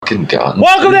fucking gun.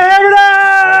 Welcome to Hammer Down!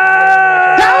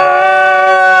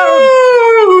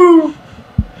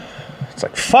 It's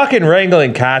like fucking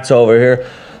wrangling cats over here.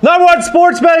 #1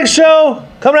 sports betting show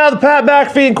coming out of the Pat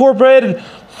McAfee Incorporated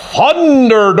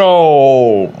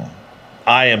Thunderdome.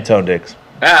 I am Tone Diggs.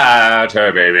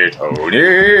 Baby Tony.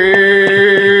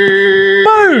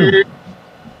 Boom!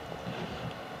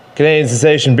 Canadian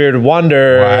sensation bearded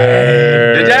wonder.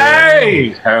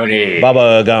 Today, Tony.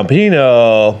 Baba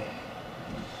Gampino.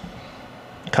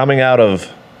 Coming out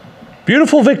of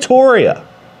beautiful Victoria.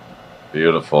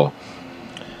 Beautiful.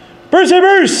 Brucey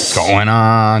Bruce! Going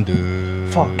on,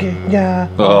 dude. Fucking yeah.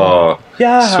 Oh,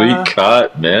 Yeah. sweet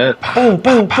cut, man. Boom,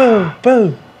 boom, boom,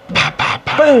 boom.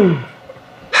 Boom.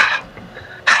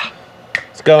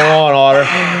 What's going on, Otter?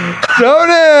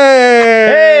 Tony!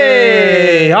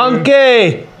 Hey,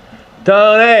 Hunky!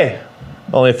 Tony!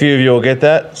 Only a few of you will get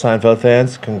that. Seinfeld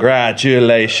fans,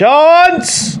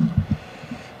 congratulations!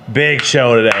 Big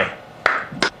show today.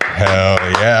 Hell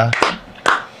yeah.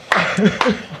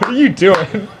 What are you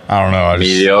doing? I don't know. I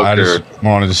Mediocre. just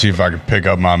wanted to see if I could pick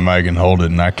up my mic and hold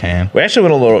it, and I can. We actually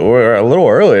we're a little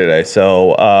early today,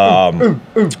 so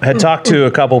had talked to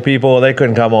a couple people. They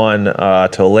couldn't come on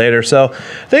till later, so I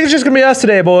think it's just gonna be us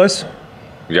today, boys.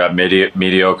 We got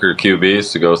mediocre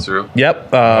QBs to go through. Yep.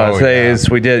 Yeah.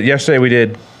 Yesterday we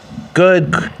did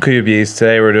good QBs.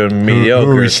 Today we're doing mediocre.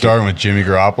 Who are we starting with? Jimmy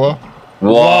Garoppolo?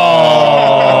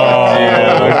 Whoa!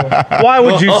 Dude. Why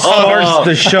would you start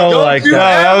the show like you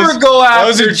that? ever go after That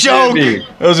was a joke. Jimmy.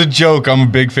 That was a joke. I'm a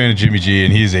big fan of Jimmy G,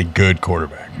 and he's a good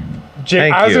quarterback.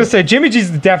 Thank I was you. going to say, Jimmy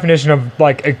G's the definition of,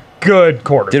 like, a good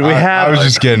quarterback. Did we have? I was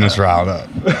just getting us riled up.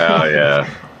 Hell yeah.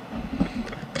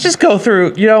 just go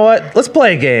through. You know what? Let's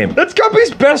play a game. That's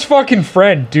Guppy's best fucking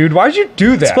friend, dude. Why'd you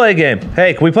do that? Let's play a game.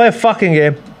 Hey, can we play a fucking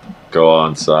game? Go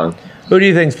on, son. Who do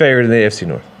you think's favored in the AFC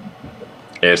North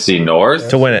AFC North?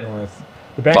 to win it?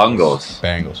 The Bengals. Bungles.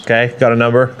 Bengals. Okay, got a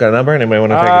number? Got a number? Anybody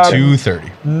want to take it? 230.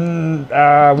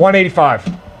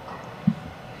 185.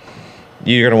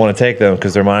 You're gonna want to take them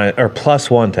because they're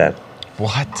plus 110.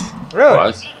 What? Really?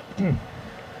 What?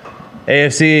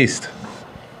 AFC East.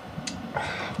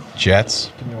 Jets?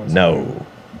 No.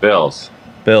 Bills.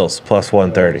 Bills plus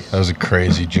 130. That was a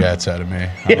crazy Jets out of me.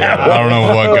 Yeah. I don't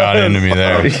know what got into me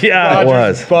there. Yeah, it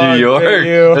was. New York.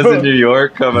 That's a New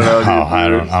York coming out. Oh, I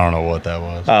don't know what that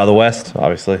was. The West,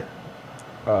 obviously.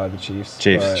 The Chiefs.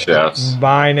 Chiefs. but Chefs.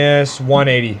 minus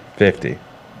 180. 50.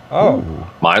 Oh.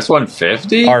 Minus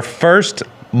 150? Our first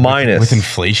minus. With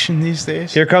inflation these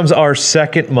days? Here comes our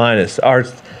second minus.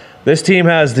 This team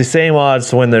has the same odds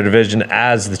to win their division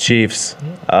as the Chiefs.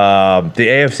 The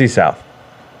AFC South.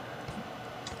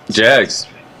 Jags.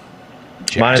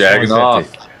 Minus Jagging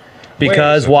 150. off.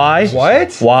 Because why?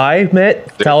 What? Why, Mitt?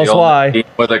 They're Tell the us only why. team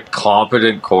with a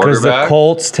competent Because the quarterback.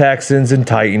 Colts, Texans, and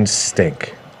Titans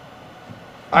stink.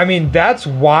 I mean, that's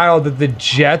wild that the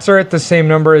Jets are at the same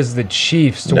number as the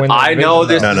Chiefs to win the I know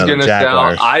this division, No, is the going to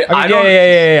Jaguars. sound. I though. I mean, don't.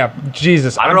 yeah.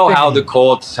 Jesus. I don't know how the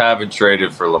Colts haven't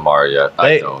traded for Lamar yet.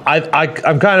 I don't.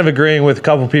 I'm kind of agreeing with a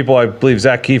couple people. I believe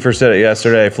Zach Kiefer said it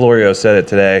yesterday. Florio said it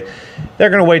today. They're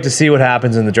going to wait to see what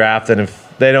happens in the draft, and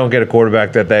if they don't get a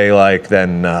quarterback that they like,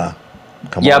 then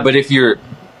come Yeah, on. but if you're,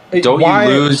 don't Why-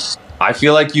 you lose? I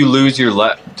feel like you lose your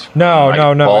left. No. Like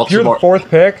If you're the Baltimore- fourth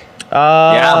pick,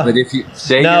 Yeah, but if you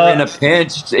say no, you're in a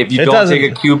pinch, if you it don't doesn't-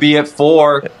 take a QB at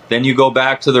 4, then you go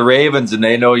back to the Ravens and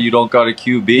they know you don't got a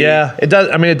QB. Yeah, it does.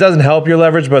 I mean, it doesn't help your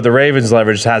leverage, but the Ravens'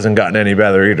 leverage hasn't gotten any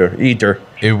better either.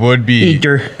 It would be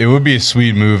Eater. It would be a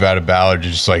sweet move out of Ballard to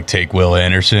just like take Will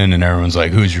Anderson, and everyone's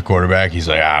like, "Who's your quarterback?" He's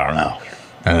like, "I don't know,"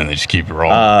 and then they just keep it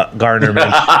rolling. Gardner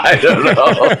Minshew. I don't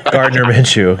know. Gardner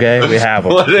Minshew. Okay, we have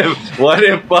him.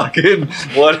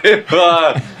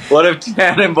 What if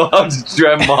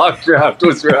Tannenbaum's mock draft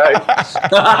was right?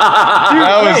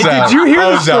 did you hear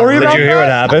the story Did about you hear what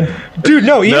that? happened? Dude,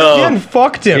 no, ESPN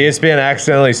fucked him. ESPN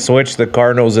accidentally switched the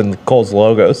Cardinals and Colts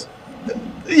logos.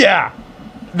 Yeah.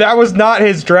 That was not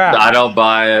his draft. I don't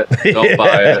buy it. Don't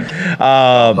buy it.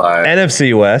 Don't buy it.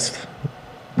 NFC West.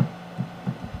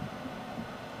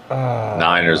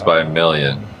 Niners by a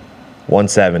million.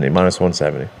 170, minus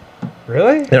 170.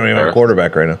 Really? They don't even have a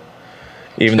quarterback right now.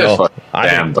 Even Just though fucking I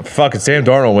damn think them. fucking Sam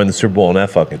Darnold will win the Super Bowl on that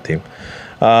fucking team.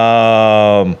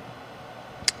 The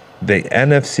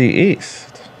NFC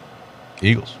East,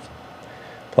 Eagles.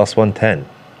 plus 110.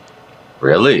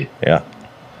 Really? Yeah.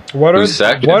 What are Who's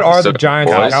second? the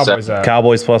Giants and Boys Cowboys second. at?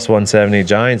 Cowboys plus 170.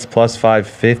 Giants plus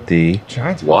 550.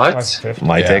 Giants What? plus 550.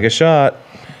 Might Yeah. take a shot.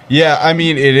 Yeah, I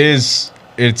mean it's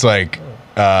like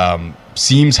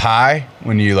seems high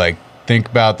when you like think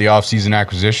about the offseason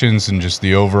acquisitions and just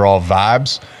the overall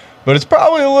vibes, but it's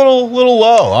probably a little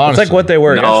low. Honestly, It's like what they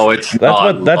were. No, it's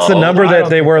not That's the low. number I that don't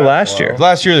they think were that's last low. year.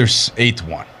 Last year, they're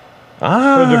 8-1.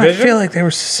 Ah, For I division? feel like they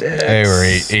were 6. They were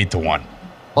 8-1.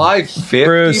 550.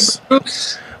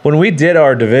 Bruce. When we did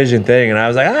our division thing, and I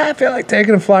was like, I feel like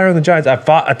taking a flyer on the Giants. I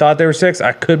thought they were 6.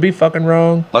 I could be fucking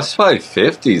wrong. Plus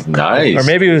 550 is nice. Or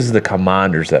maybe it was the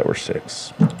Commanders that were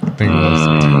 6. I think it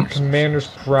was. Commanders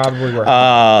probably were.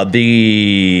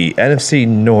 The NFC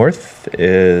North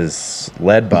is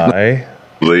led by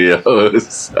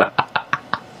Leos.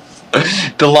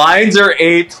 The Lions are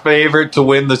 8th favorite to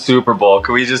win the Super Bowl.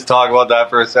 Can we just talk about that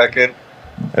for a second?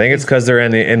 I think it's because they're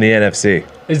in the NFC.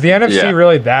 Is the NFC Yeah.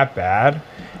 really that bad?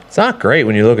 It's not great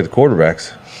when you look at the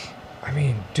quarterbacks. I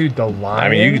mean, dude, the Lions. I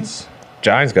mean,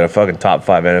 Giants got a fucking top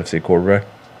 5 NFC quarterback.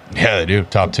 Yeah, they do.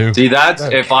 Top 2. See, that's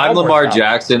That if I'm Cowboys Lamar out.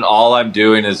 Jackson, all I'm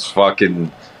doing is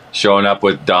fucking showing up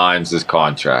with dimes as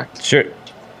contract. Sure.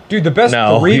 dude, the best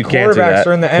No, 3 you can't do quarterbacks that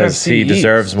are in the 'cause NFC. He East.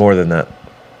 deserves more than that.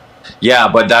 Yeah,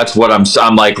 but that's what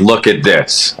I'm like, look at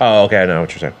this. Oh, okay. I know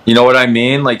what you're saying. You know what I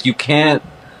mean? Like, you can't.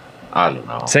 I don't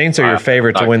know. Saints are your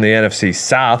favorite to win the NFC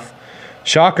South.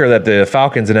 Shocker that the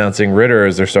Falcons announcing Ritter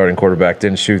as their starting quarterback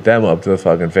didn't shoot them up to the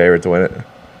fucking favorite to win it.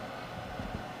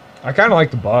 I kind of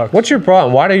like the Bucks. What's your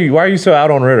problem? Why are you so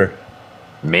out on Ritter?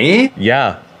 Me?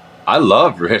 Yeah. I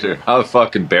love Ritter. I'm a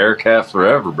fucking Bearcat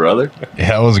forever, brother. Yeah,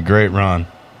 that was a great run.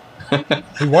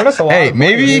 He won us a lot. Hey, of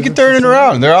maybe money. you can turn it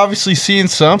around. They're obviously seeing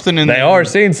something in They are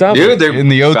seeing something. Dude, they're In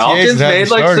the OTAs Falcons that made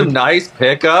haven't like started. some nice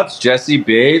pickups. Jesse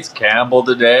Bates, Campbell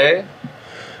today.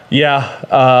 Yeah.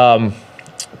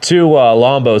 To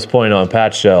Lombo's point on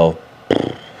Pat Shell,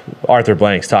 Arthur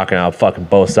Blank's talking out fucking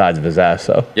both sides of his ass.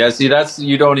 So Yeah, see, that's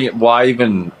you don't even why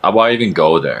even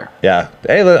go there? yeah.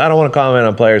 Hey, look, I don't want to comment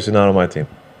on players who are not on my team.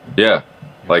 Yeah,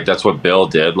 like that's what Bill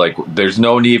did. Like, there's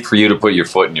no need for you to put your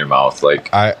foot in your mouth.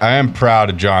 Like, I am proud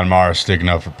of John Morris sticking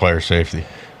up for player safety.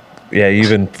 Yeah, you've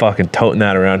been fucking toting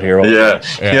that around here. All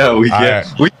yeah, we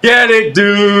get it,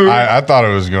 dude. I thought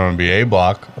it was going to be A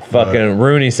block. Fucking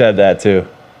Rooney said that too.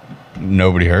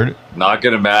 Nobody heard it. Not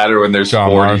gonna matter when there's John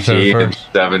 40 Morris said it teams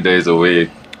first. 7 days a week.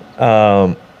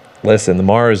 Listen, the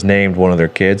Mars named one of their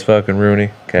kids fucking Rooney.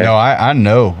 Okay, No, I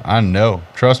know.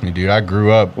 Trust me, dude. I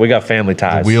grew up. we got family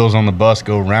ties. Wheels on the bus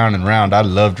go round and round. I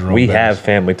love Jerome We Bettis. have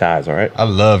family ties. All right, I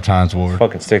love Times Ward.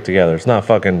 fucking stick together. It's not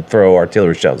fucking throw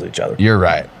artillery shells at each other. You're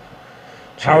right.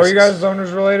 How are you Jesus. guys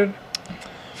owners related?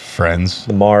 Friends.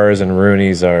 The Mars and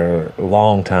Rooney's are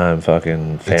long time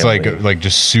fucking family. It's like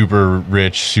just super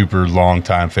rich, super long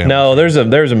time family. No, there's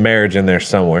a marriage in there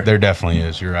somewhere. There definitely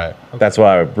is. You're right. That's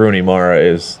why Rooney Mara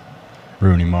is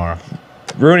Rooney Mara.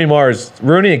 Rooney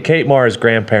and Kate Mara's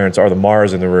grandparents are the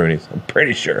Mars and the Rooneys. I'm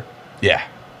pretty sure. Yeah.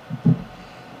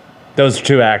 Those are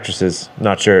 2 actresses.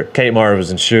 Not sure. Kate Mara was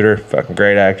in Shooter. Fucking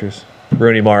great actress.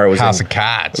 Rooney Mara was House in of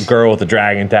Cats. Girl with the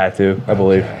Dragon Tattoo, I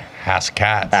believe. House of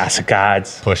Cats. Ass of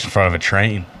Gods. Pushed in front of a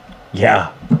train.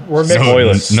 Yeah. We're mixing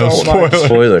Spoilers. No so much. spoilers.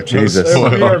 Spoiler. Jesus. All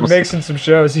We are mixing some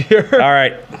shows here.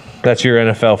 right. That's your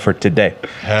NFL for today.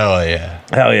 Hell yeah.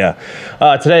 Hell yeah.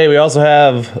 Today we also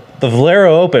have the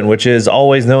Valero Open, which is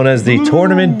always known as the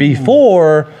tournament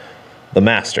before the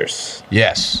Masters.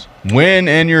 Yes. Win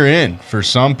and you're in. For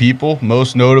some people,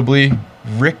 most notably,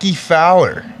 Ricky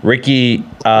Fowler. Ricky,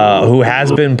 who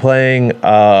has been playing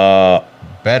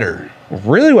Better.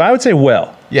 really, I would say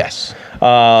well. Yes.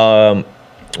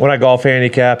 When I golf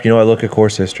handicap, I look at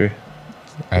course history,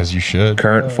 As you should.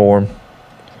 current form.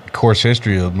 Course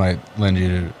history might lend you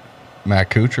to Matt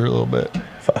Kuchar a little bit.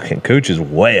 Fucking Cooch is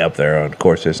way up there on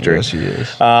course history. Yes, he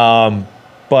is.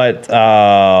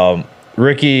 But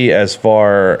Ricky, as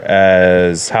far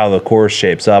as how the course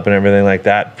shapes up and everything like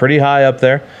that, pretty high up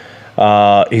there.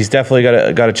 He's definitely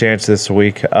got a chance this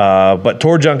week. But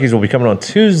Tour Junkies will be coming on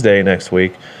Tuesday next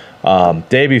week,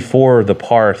 day before the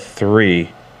par 3,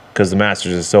 because the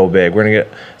Masters is so big. We're gonna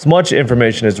get as much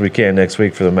information as we can next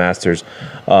week for the Masters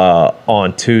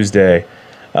on Tuesday.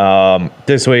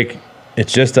 This week,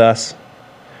 it's just us.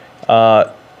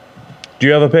 Do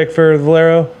you have a pick for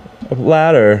Valero,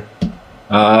 lad, or?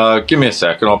 Give me a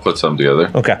second. I'll put some together.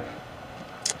 Okay.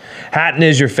 Hatton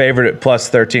is your favorite at plus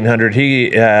 1,300.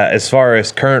 He, as far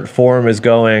as current form is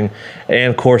going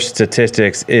and course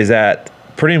statistics, is at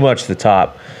pretty much the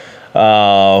top.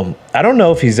 I don't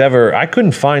know if he's ever... I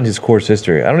couldn't find his course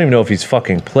history. I don't even know if he's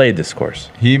fucking played this course.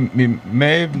 He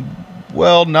may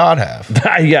well not have.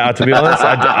 Yeah, to be honest,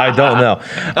 I don't know.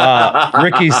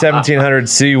 Ricky's 1,700,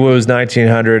 Siwoo's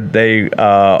 1,900. They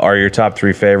are your top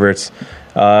 3 favorites.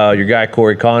 Your guy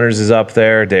Corey Connors is up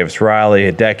there. Davis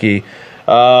Riley, Hideki.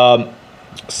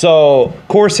 So,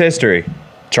 course history.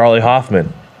 Charlie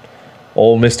Hoffman.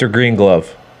 Old Mr. Green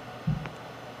Glove.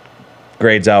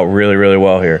 grades out really, really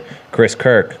well here. Chris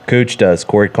Kirk, Cooch does.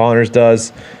 Corey Connors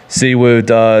does. Siwoo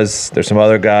does. There's some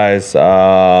other guys.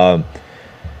 And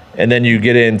then you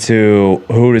get into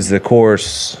who does the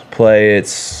course play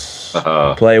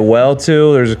play well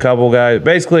to. There's a couple guys.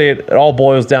 Basically, it all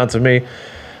boils down to me.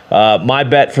 My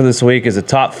bet for this week is a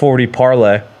top 40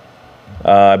 parlay.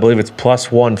 I believe it's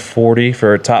plus 140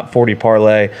 for a top 40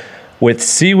 parlay with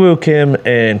Siwoo Kim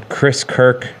and Chris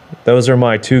Kirk. Those are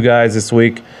my two guys this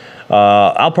week.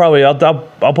 I'll put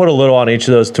a little on each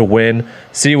of those to win.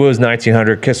 Siwoo is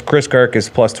 1,900. Chris Kirk is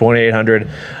plus 2,800.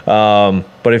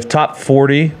 But if top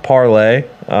 40 parlay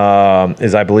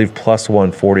is, I believe, plus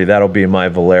 140, that'll be my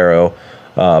Valero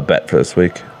bet for this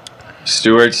week.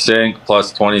 Stuart Sink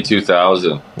plus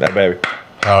 22,000. That baby.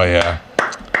 Oh yeah.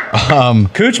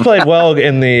 Cooch played well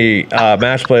in the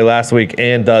match play last week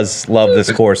and does love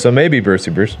this course. So maybe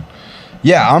Brucey.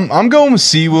 Yeah, I'm going with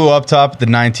Siwoo up top at the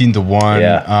 19-1.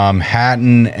 Yeah.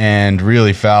 Hatton and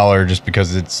really Fowler, just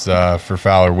because it's for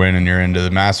Fowler win and you're into the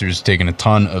Masters, taking a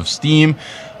ton of steam.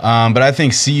 But I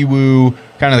think Siwoo,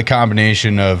 kind of the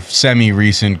combination of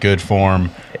semi-recent good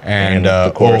form and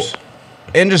the course.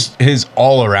 And just his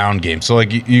all-around game. So,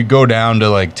 like, you go down to,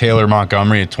 like, Taylor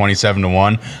Montgomery at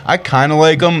 27-1. I kind of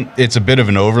like him. It's a bit of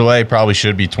an overlay. Probably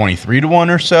should be 23-1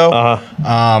 or so.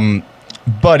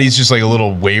 But he's just, like, a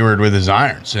little wayward with his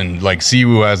irons. And, like,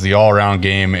 Siwoo has the all-around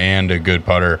game and a good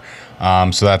putter.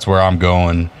 So that's where I'm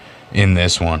going in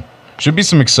this one. Should be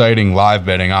some exciting live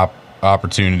betting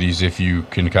opportunities if you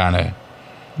can kind of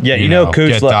Cooch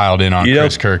get dialed in on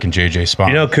Chris Kirk and JJ Spahn.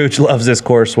 You know, Cooch loves this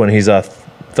course when he's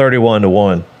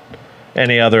 31-1.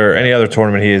 Any other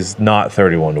tournament, he is not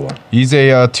 31-1. He's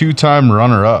a two-time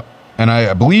runner-up, and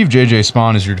I believe JJ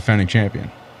Spahn is your defending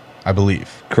champion. I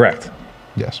believe. Correct.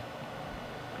 Yes.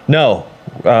 No,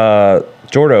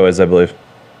 Jordo is, I believe.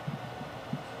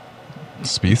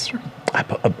 Speedster?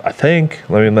 I think.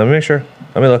 Let me make sure.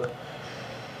 Let me look.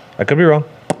 I could be wrong.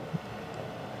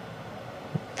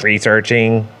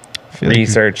 Researching. I feel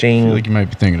like you might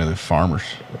be thinking of the Farmers.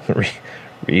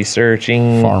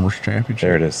 Researching. Farmers Championship.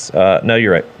 There it is. No,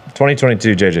 you're right.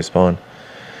 2022, JJ Spahn.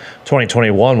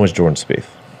 2021 was Jordan Spieth.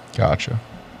 Gotcha.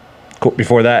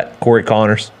 Before that, Corey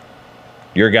Connors.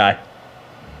 Your guy.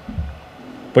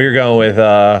 But you're going with...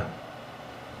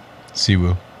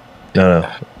 Siwoo.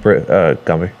 No.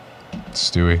 Gumby.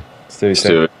 Stewie. Stewie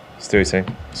Singh.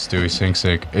 Stewie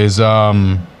Sink. Is,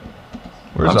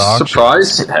 where's I'm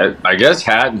surprised. I guess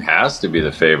Hatton has to be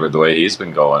the favorite the way he's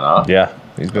been going up. Yeah.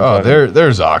 He's been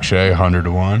there's Akshay,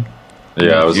 100-1.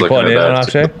 Yeah, I was you looking at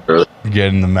that. Akshay?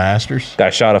 Getting the Masters. Guy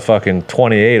shot a fucking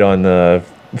 28 on the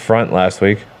front last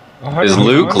week. Is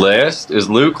Luke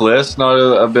List not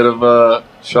a bit of a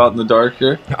shot in the dark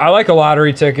here? I like a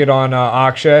lottery ticket on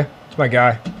Akshay. It's my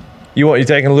guy. You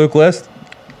taking Luke List?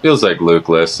 Feels like Luke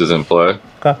List is in play.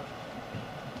 Okay.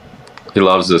 He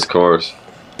loves this course.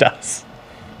 Does.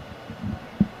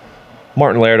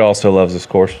 Martin Laird also loves this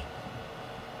course.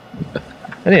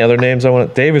 Any other names I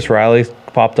want? Davis Riley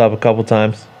popped up a couple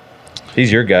times.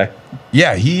 He's your guy.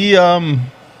 Yeah, he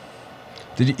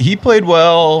played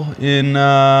well in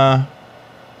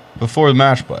before the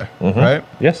match play, right?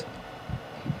 Yes.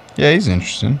 Yeah, he's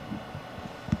interesting.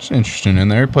 It's interesting in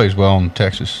there. He plays well in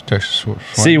Texas.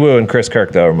 Siwoo and Chris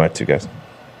Kirk, though, are my two guys.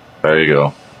 There you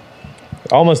go.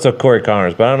 Almost took Corey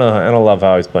Connors, but I don't love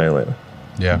how he's playing lately.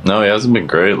 Yeah. No, he hasn't been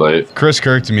great late. Chris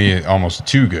Kirk, to me, almost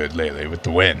too good lately with the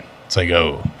win. It's like,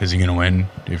 oh, is he going to win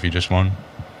if he just won?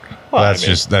 Well, that's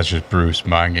just Bruce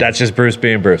mind game. That's just Bruce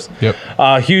being Bruce. Yep.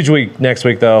 Huge week next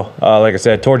week, though. Like I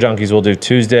said, Tour Junkies will do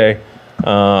Tuesday.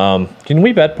 Can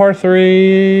we bet par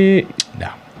 3?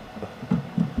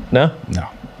 No? No.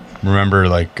 Remember,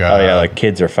 like... like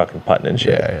kids are fucking putting and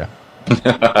shit. Yeah.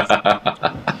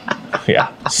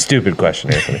 Yeah. Stupid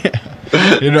question, Anthony.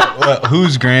 You know,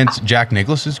 who's Jack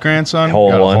Nicklaus's grandson? Hole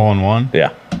in Got a one. hole in one.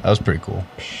 Yeah. That was pretty cool.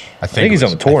 I think he's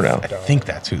on the tour now. I think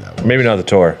that's who that was. Maybe not the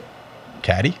tour.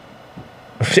 Caddy?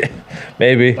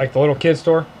 Maybe. Like the little kid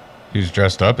store? He was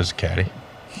dressed up as a caddy.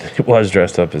 He was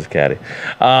dressed up as a caddy.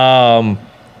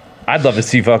 I'd love to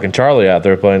see fucking Charlie out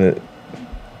there playing it.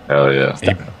 Hell yeah.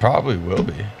 He probably will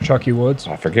be. Chucky Woods.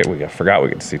 I forgot we get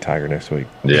to see Tiger next week.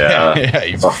 Yeah. Yeah,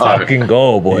 you Fucking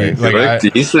go, boys. He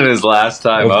looked decent his last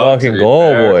time up. Fucking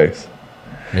go, boys.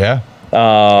 Yeah.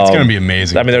 It's going to be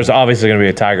amazing. I mean, there's obviously going to be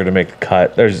a Tiger to make the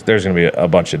cut. There's going to be a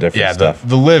bunch of different stuff.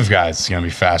 The live guys is going to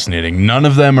be fascinating. None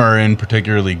of them are in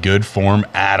particularly good form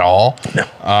at all.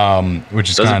 No. Which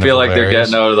is doesn't kind feel of like they're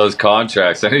getting out of those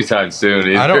contracts anytime soon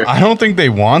either. I don't think they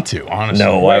want to, honestly.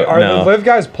 No, Wait, are the live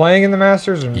guys playing in the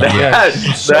Masters? Or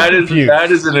that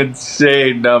is an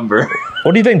insane number.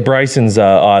 What do you think Bryson's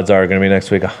odds are going to be next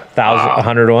week?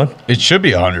 100 to 1? It should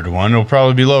be 100 to 1. It'll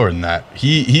probably be lower than that.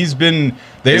 He's been.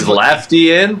 Is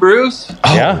Lefty in, Bruce?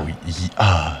 Yeah.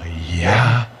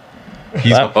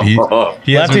 He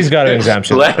Lefty's got an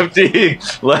exemption. Lefty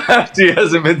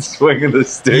hasn't been swinging the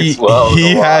sticks well.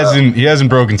 He hasn't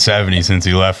broken 70 since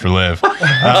he left for Liv.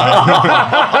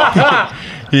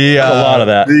 He a lot of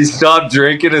that. Did he stop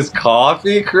drinking his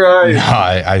coffee, Christ? No,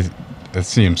 I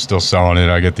see him still selling it.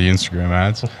 I get the Instagram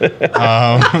ads.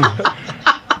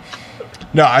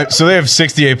 So they have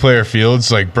 68 player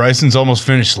fields. Like Bryson's almost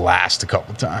finished last a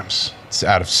couple times. It's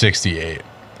out of 68.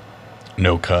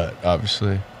 No cut,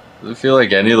 obviously. I feel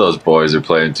like any of those boys are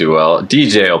playing too well.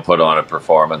 DJ will put on a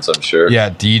performance, I'm sure. Yeah,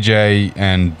 DJ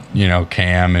and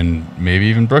Cam and maybe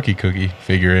even Brookie Cookie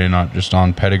figure in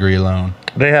on pedigree alone.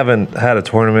 They haven't had a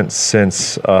tournament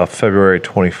since February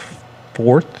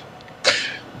 24th.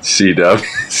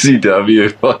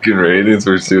 CW fucking ratings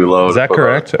were too low. Is that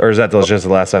correct? Or is that just the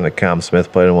last time that Cam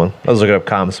Smith played in one? I was looking up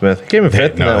Cam Smith. He came in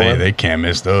fifth. They can't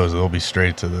miss those. They'll be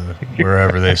straight to the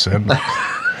wherever they send them.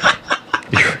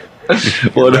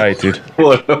 Right, dude.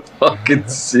 What a fucking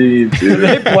scene,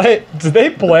 dude. Do they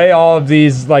play all of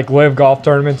these like live golf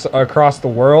tournaments across the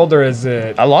world, or is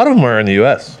it? A lot of them are in the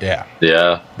U.S. Yeah.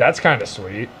 Yeah. That's kind of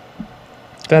sweet.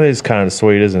 That is kind of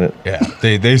sweet, isn't it? Yeah,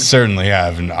 they certainly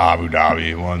have an Abu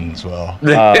Dhabi one as well.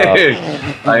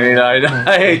 I mean,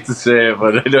 I hate to say it,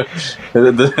 but I know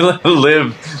the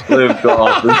live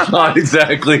golf is not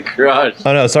exactly crushed.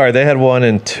 Oh no, sorry. They had one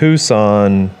in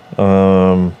Tucson.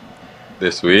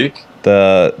 This week?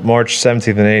 The March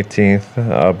 17th and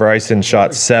 18th. Bryson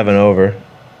shot 7 over.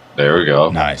 There we go.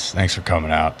 Nice. Thanks for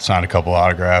coming out. Signed a couple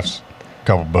autographs, a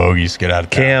couple bogeys. Get out of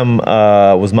town. Cam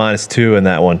was -2 in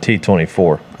that one, T24.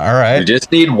 All right. You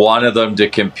just need one of them to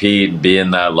compete and be in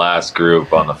that last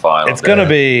group on the final. It's going to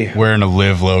be... wearing a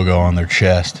Liv logo on their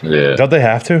chest. Yeah. Don't they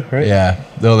have to, right? Yeah.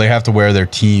 Though they have to wear their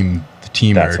team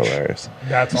That's merch. hilarious.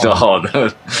 That's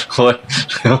awesome. What?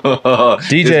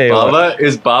 DJ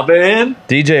Is Bubba in?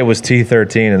 DJ was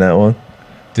T13 in that one.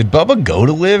 Did Bubba go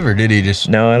to Liv or did he just?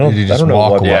 No, I don't. Did he just I don't know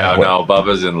walk what. away? Yeah, no,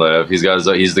 Bubba's in live. He's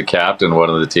the captain of one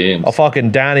of the teams. Oh,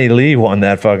 fucking Danny Lee won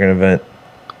that fucking event.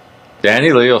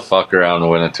 Danny Lee will fuck around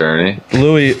and win a tourney.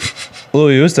 Louis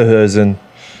Oosthuizen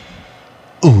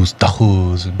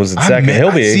Oosthuizen was it second.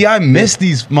 He'll be. See, I miss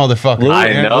these motherfuckers.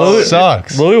 I know. It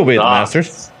sucks. Louis will be at the Sucks.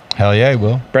 Masters. Hell yeah, he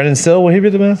will. Brendan Still, will he be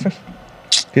at the Masters?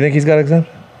 Do you think he's got exempt?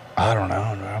 I don't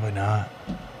know. Probably not.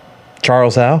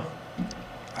 Charles Howe?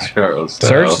 Charles.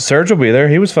 Serge will be there.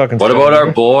 He was fucking. What about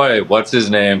our boy? What's his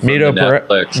name? From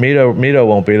Netflix. Mito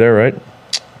won't be there, right?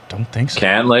 Don't think so.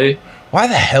 Cantley. Why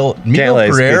the hell? Miguel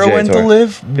Cantley's Pereira PGA went to Tour.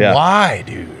 Live? Yeah. Why,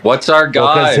 dude? What's our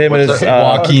guy? 'cause him and What's his,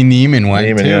 our- Joaquin Neiman went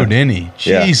Neiman, too, yeah. didn't he?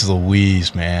 Yeah. Jeez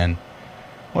Louise, man.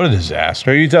 What a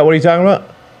disaster. What are you talking about?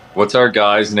 What's our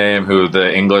guy's name? Who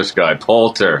the English guy?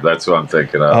 Poulter. That's what I'm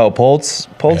thinking of. Oh, Poltz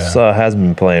hasn't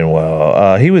been playing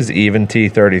well. He was even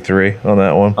T33 on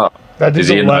that one. That Is dude's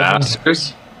he a in the legend.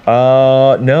 Masters?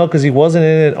 No, because he wasn't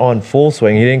in it on full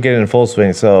swing. He didn't get in full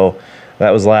swing, so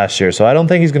that was last year. So I don't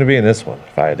think he's going to be in this one,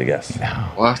 if I had to guess.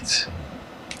 What?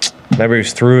 Maybe he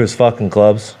was through his fucking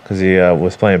clubs because he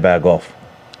was playing bad golf.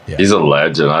 Yeah. He's a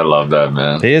legend. I love that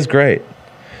man. He is great.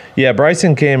 Yeah,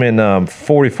 Bryson came in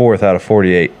 44th out of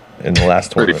 48 in the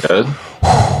last Pretty tournament.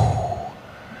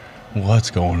 good.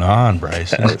 What's going on,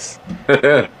 Bryson? Yes.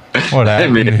 What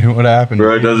happened? mean, What happened?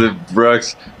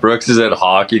 Brooks is at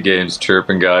hockey games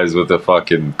chirping guys with a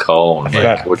fucking cone.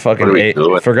 Like, what are we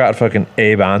doing? Forgot fucking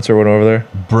Abe Anser went over there.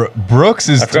 Brooks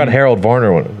is. I forgot Harold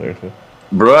Varner went over there too.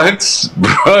 Brooks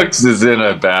is in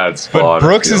a bad spot. But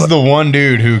Brooks I feel is the one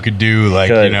dude who could do like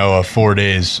Could. a 4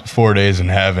 days in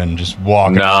heaven, just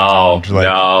walking No,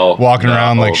 around, walking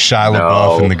around like Shia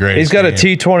LaBeouf in the great. He's got a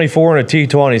T24 and a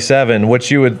T27,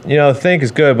 which you would think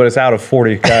is good, but it's out of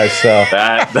 40 guys. So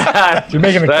that You're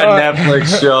making a that cut.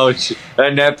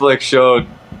 Netflix showed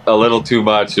a little too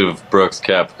much of Brooks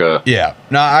Koepka. Yeah,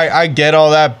 no, I get all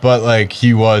that, but like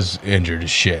he was injured as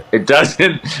shit. It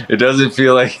doesn't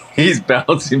feel like he's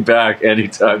bouncing back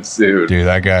anytime soon. Dude,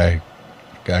 that guy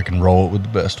can roll it with the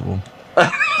best of them.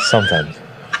 sometimes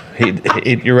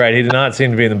you're right. He did not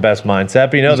seem to be in the best mindset.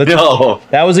 But No,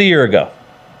 that was a year ago.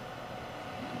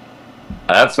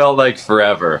 that felt like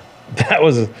forever. That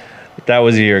was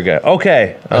a year ago.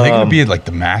 Okay. Are they going to be at like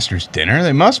the Masters dinner?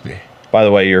 They must be. By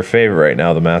the way, your favorite right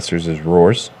now, the Masters, is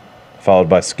Roars, followed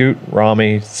by Scoot,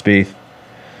 Rami, Spieth,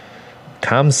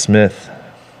 Cam Smith,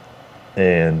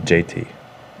 and JT.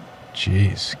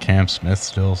 Jeez, Cam Smith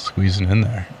still squeezing in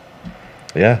there.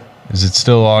 Yeah, Is it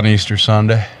still on Easter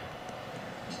Sunday?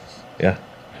 yeah.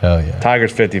 Hell yeah.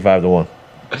 Tigers 55 to 1.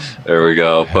 There we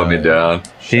go. Put me down.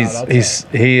 He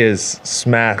is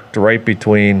smacked right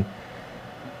between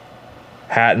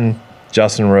Hatton,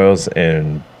 Justin Rose,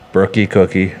 and Brookie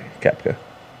Cookie Koepka.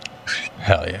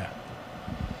 Hell yeah.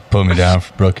 Put me down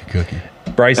for Brookie Cookie.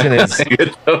 Bryson is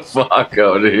Get the fuck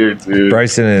out of here, dude.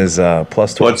 Plus 12.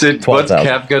 What's 12,000.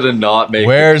 Koepka to not make?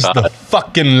 Where's the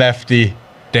fucking lefty?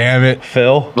 Damn it.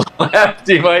 Phil?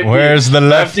 lefty? Might Where's be, the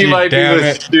lefty? Lefty might Damn be the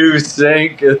it. Stu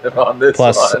Sink on this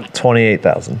Plus one.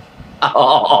 28,000.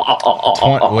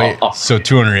 Wait, so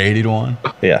 280 to 1?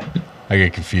 Yeah. I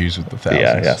get confused with the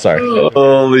thousands. Yeah, sorry.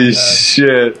 Holy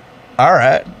shit. All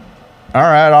right.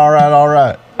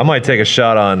 I might take a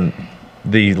shot on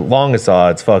the longest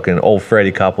odds fucking old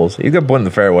Freddie Couples. He's going to put in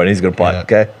the fairway and he's going to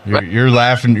putt, okay? You're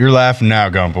laughing now,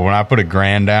 Gump, but when I put a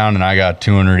grand down and I got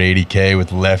 280K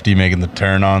with lefty making the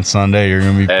turn on Sunday, you're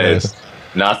going to be pissed.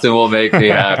 Nothing will make me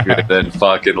happier than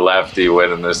fucking lefty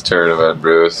winning this tournament,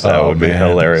 Bruce. That would be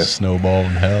hilarious. Snowball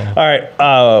in hell. All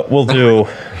right, we'll do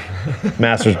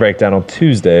Masters breakdown on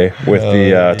Tuesday with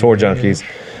the Tour Junkies.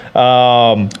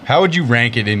 How would you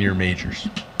rank it in your majors?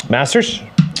 Masters?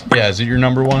 Yeah, is it your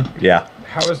number one? Yeah.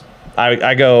 How is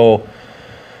I go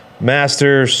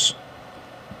Masters,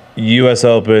 U.S.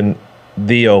 Open,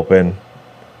 the Open,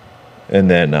 and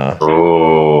then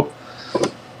Oh,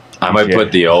 I might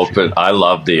put the Open. I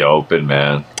love the Open,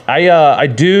 man. I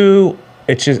do.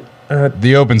 It's just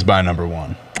The Open's my number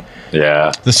one.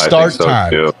 Yeah, The start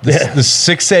time, too. the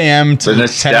 6 a.m. to The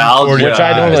nostalgia, 10:45. Which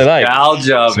I normally like.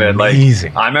 Nostalgia of it. Like,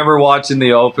 amazing. I remember watching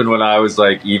the Open when I was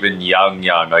like even young.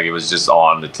 Like it was just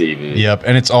on the TV. Yep,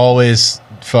 and it's always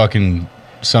fucking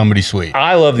somebody sweet.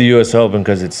 I love the U.S. Open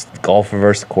because it's golf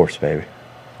reverse the course, baby.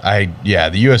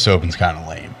 The U.S. Open's kind of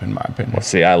lame in my opinion.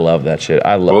 See, I love that shit.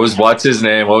 I love. What's his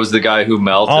name? What was the guy who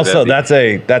melted? Also, at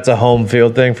the- that's a home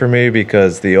field thing for me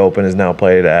because the Open is now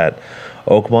played at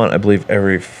Oakmont. I believe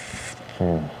every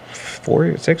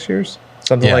 6 years,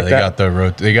 something like that.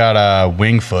 They got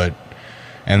Wingfoot,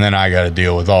 and then I got to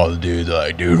deal with all the dudes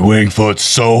like, dude, Wingfoot's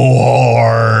so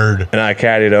hard. And I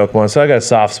caddied Oakmont, so I got a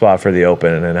soft spot for the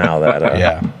Open and how that.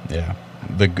 Yeah.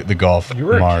 The golf you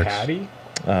were marks. a caddy?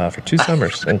 For 2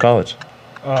 summers in college.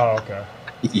 Oh, okay.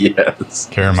 Yes.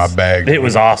 Carrying my bag. It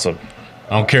was awesome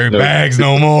I don't carry bags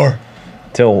no more.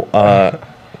 till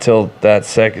that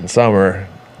second summer.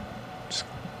 Just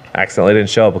accidentally didn't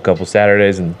show up a couple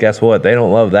Saturdays, and guess what? They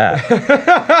don't love that.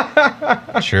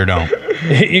 Sure don't.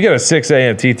 You get a 6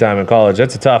 a.m. tee time in college.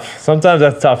 Sometimes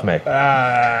that's tough, mate.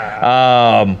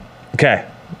 Okay.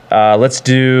 Let's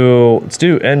do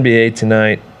NBA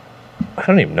tonight. I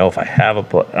don't even know if I have a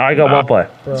play. I got one play.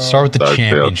 Start with the That's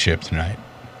championship tonight.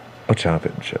 What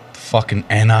championship? Fucking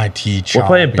NIT championship. We're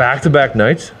playing back-to-back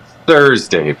nights.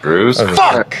 Thursday, Bruce.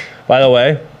 Fuck. By the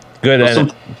way, good Put some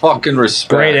fucking respect.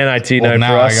 great NIT Well, night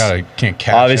now for us. can't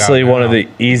cash Obviously, out one now. of the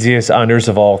easiest unders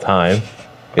of all time.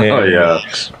 Oh yeah,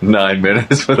 9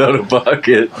 minutes without a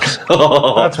bucket.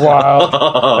 That's wild.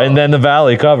 And then the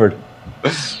Valley covered.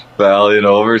 Valley in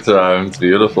overtime. It's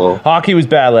beautiful. Hockey was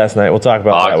bad last night. We'll talk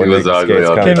about that. Hockey when was the ugly skates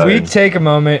on come. that Can we night. take a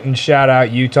moment and shout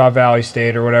out Utah Valley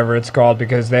State or whatever it's called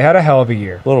because they had a hell of a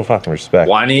year. Little fucking respect.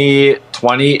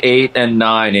 28 and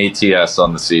 9 ATS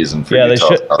on the season for Yeah, they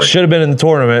Utah. should have been in the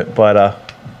tournament, but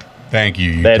Thank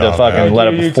you. they had to Utah fucking Valley. let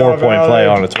up a Utah 4-point play Valley.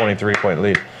 on a 23-point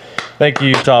lead. Thank you,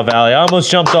 Utah Valley. I almost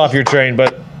jumped off your train,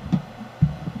 but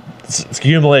it's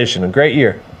accumulation. A great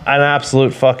year. An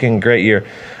absolute fucking great year.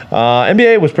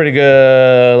 NBA was pretty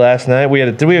good last night.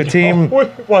 Did we have a team?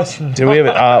 What wasn't? Did we have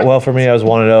it? Well, for me, I was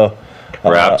 1-0.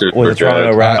 Raptors With were the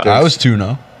Toronto good. Raptors. I was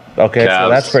 2-0. Okay, so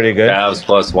that's pretty good. Cavs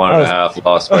plus 1.5,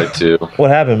 lost by 2.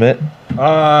 What happened, Mitt?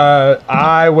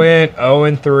 I went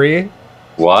 0-3.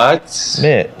 What?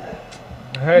 Mitt.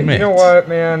 Hey, you Mint. know what,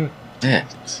 man?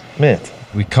 Mitt.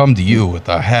 We come to you with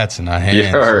our hats in our hands,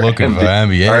 Yeah, our looking for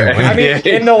NBA NBA. our wins. I mean,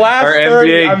 in the last Our 30,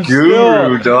 NBA I'm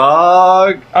guru, still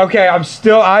dog. okay.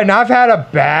 I've had a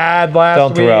bad last Don't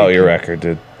week. throw out your record,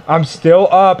 dude. I'm still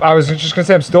up. I was just gonna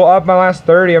say I'm still up my last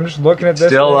 30. I'm just looking at this.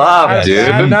 Still one. up, I had a dude.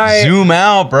 bad night. Zoom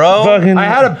out, bro. Fucking I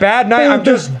had a bad night. I'm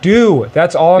just due.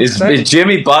 That's all I'm Is saying.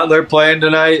 Jimmy Butler playing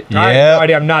tonight? I have Yeah. no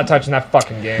idea. I'm not touching that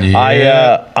fucking game.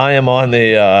 Yeah. I am on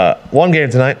the one game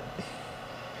tonight.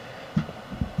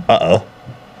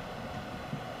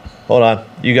 Hold on.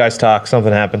 You guys talk.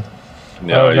 Something happened.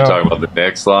 No, Oh, you're no. talking about the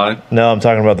Knicks line? No, I'm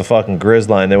talking about the fucking Grizz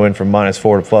line. They went from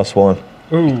 -4 to +1.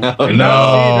 Ooh. Oh,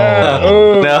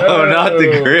 No. no, not the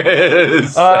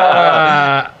Grizz.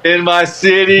 In my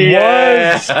city,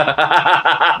 yeah.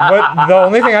 But the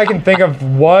only thing I can think of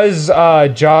was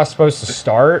Jaw supposed to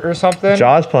start or something.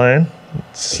 Jaw's playing.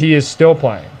 He is still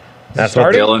playing. That's what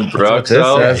starting? Dylan Brooks, this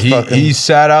though. says. He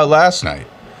sat out last night.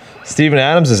 Steven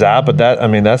Adams is out, but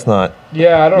that's not.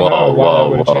 Yeah, I don't know why that whoa,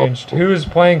 would have whoa. changed. Who's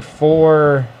playing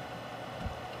for?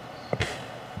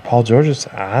 Paul George is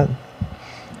out.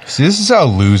 See, this is how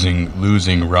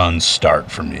losing runs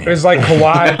start for me. Is like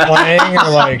Kawhi playing or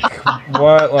like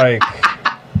what? Like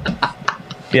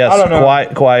Yes, I don't know.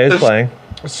 Kawhi is playing.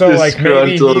 so like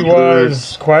maybe he Disgruntled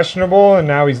was questionable and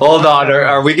now he's. Hold on,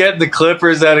 are we getting the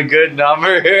Clippers at a good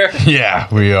number here? Yeah,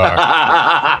 we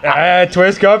are.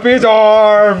 Twist Guppy's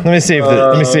arm. Let me see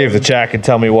if the chat can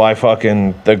tell me why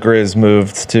fucking the Grizz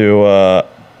moved to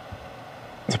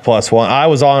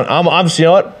 +1. I'm you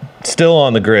know what? Still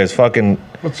on the Grizz. Fucking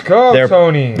Let's go,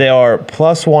 Tony. They are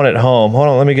 +1 at home. Hold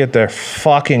on, let me get their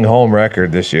fucking home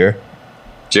record this year.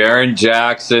 Jaren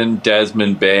Jackson,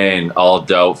 Desmond Bain, all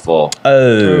doubtful.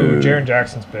 Ooh, Jaren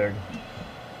Jackson's big.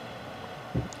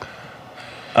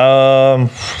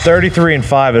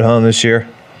 33-5 at home this year.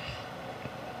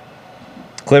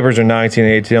 Clippers are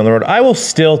 19-18 on the road. I will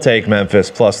still take Memphis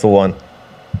 +1.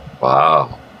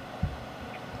 Wow.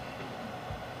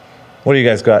 What do you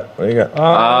guys got? What do you got?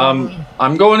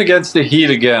 I'm going against the Heat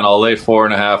again. I'll lay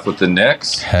 4.5 with the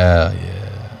Knicks. Hell yeah.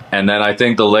 And then I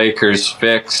think the Lakers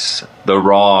fix the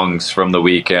wrongs from the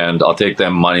weekend. I'll take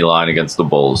them money line against the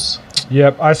Bulls.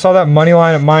 Yep, I saw that money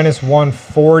line at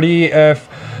 -140. If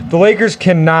the Lakers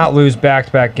cannot lose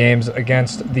back-to-back games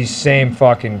against the same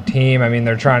fucking team, I mean,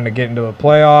 they're trying to get into the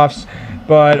playoffs.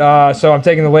 But so I'm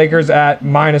taking the Lakers at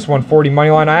 -140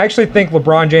 money line. I actually think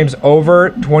LeBron James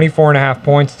over 24.5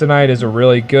 points tonight is a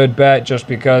really good bet, just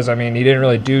because I mean he didn't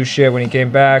really do shit when he came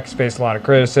back. He's faced a lot of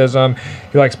criticism.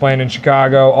 He likes playing in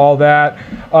Chicago, all that.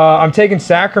 I'm taking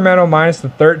Sacramento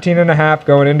 -13.5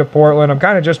 going into Portland. I'm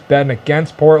kind of just betting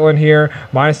against Portland here.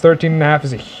 -13.5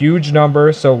 is a huge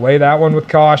number, so lay that one with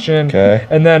caution. Okay.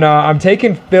 And then I'm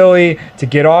taking Philly to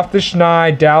get off the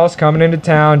schneid. Dallas coming into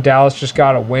town. Dallas just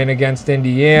got a win against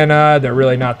Indiana. They're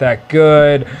really not that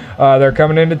good. They're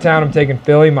coming into town. I'm taking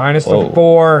Philly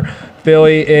 -4.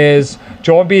 Philly is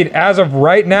Joel Embiid as of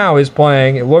right now is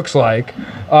playing. It looks like,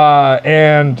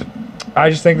 and I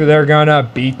just think that they're gonna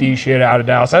beat the shit out of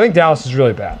Dallas. I think Dallas is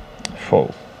really bad. Oh.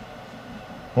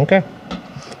 Okay.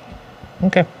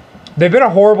 They've been a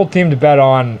horrible team to bet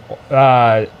on,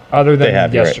 other They than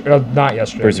have, you're yesterday. Not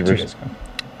yesterday. Brucey, 2 Bruce. days ago.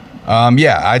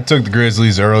 Yeah, I took the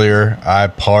Grizzlies earlier. I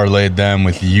parlayed them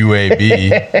with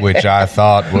UAB, which I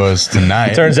thought was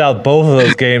tonight. Turns out both of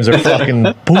those games are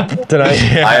fucking poop tonight.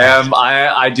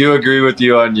 I do agree with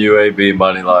you on UAB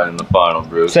money line in the final,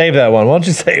 Bruce. Save that one. Why don't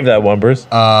you save that one, Bruce?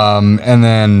 And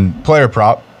then player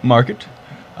prop market.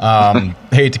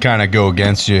 Hate to kind of go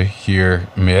against you here,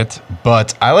 Mitt,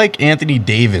 but I like Anthony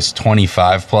Davis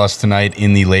 25+ tonight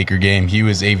in the Laker game. He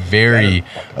was a very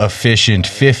efficient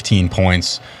 15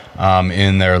 points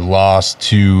in their loss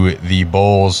to the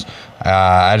Bulls.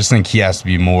 I just think he has to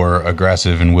be more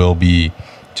aggressive and will be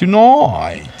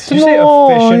tonight. Did you say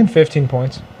efficient 15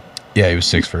 points? Yeah, he was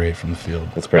 6 for 8 from the field.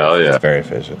 That's pretty. Hell yeah. That's very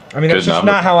efficient. I mean, that's Good just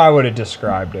number. not how I would have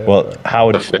described it. Well, how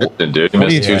would Efficient, dude. what He do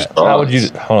missed you? two shots. How would you?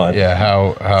 Hold on. Yeah,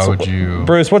 how would you?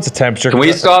 Bruce, what's the temperature? Can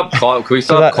we stop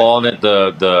that- calling it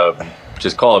the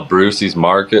just call it Brucey's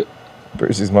Market?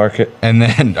 Bruce's Market. And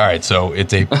then, all right, so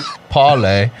it's a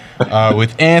parlay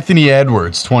with Anthony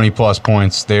Edwards, 20+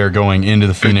 points. They are going into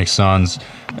the Phoenix Suns.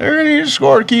 They're going to need to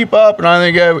score to keep up, and I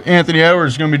think Anthony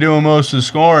Edwards is going to be doing most of the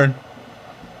scoring.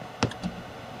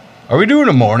 Are we doing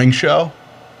a morning show?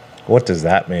 What does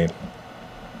that mean?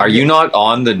 Are you not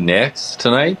on the Knicks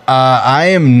tonight? I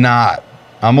am not.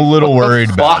 I'm a little worried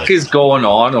What about the fuck it. is going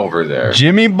on over there?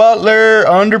 Jimmy Butler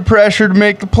under pressure to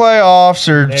make the playoffs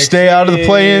or Next stay out of the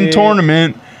play-in week.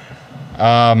 tournament.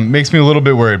 Makes me a little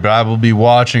bit worried, but I will be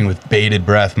watching with bated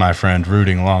breath, my friend,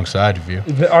 rooting alongside of you.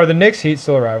 Are the Knicks Heat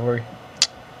still a rivalry?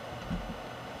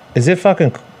 Is it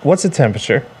fucking? What's the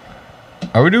temperature?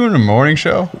 Are we doing a morning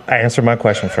show? Answer my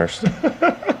question first.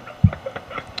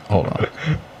 Hold on.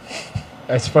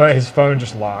 His phone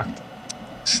just locked.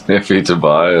 Sniffy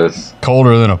Tobias.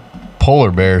 Colder than a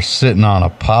polar bear sitting on a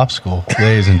popsicle,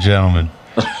 ladies and gentlemen.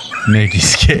 Nikki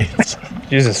Skates.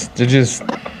 Did you just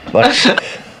like?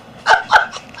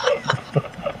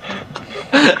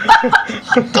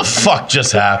 What the fuck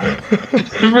just happened?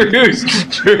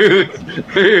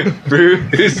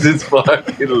 Bruce is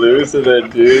fucking losing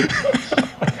it, dude.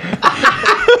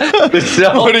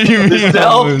 What do you mean?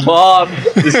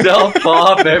 The self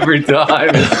pop every time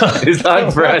is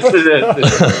unprecedented.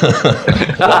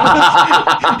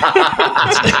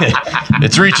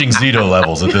 It's reaching Zito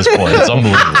levels at this point. It's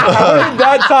unbelievable. How did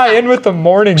that tie in with the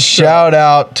morning show? Shout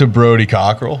out to Brody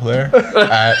Cockrell there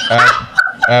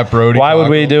at Brody. Why would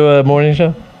we Cockrell. do a morning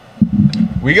show?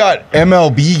 We got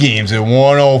MLB games at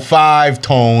 105,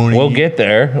 Tony. We'll get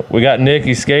there. We got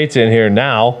Nicky Skates in here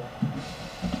now.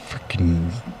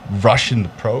 Freaking rushing the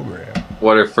program.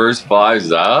 What are first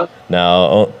fives out?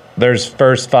 No, there's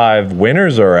first 5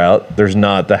 winners are out. There's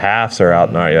not. The halves are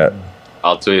out not yet.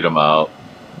 I'll tweet them out.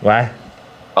 What?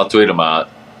 I'll tweet them out.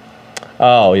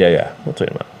 Oh yeah. We'll tweet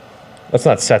them out. Let's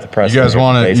not set the You precedent.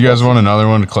 guys want another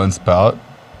one to cleanse the palate?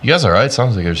 You guys all right?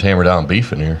 Sounds like there's hammer down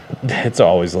beef in here. It's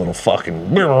always a little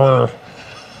fucking.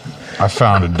 I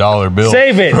found a dollar bill.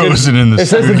 Save it. Frozen in the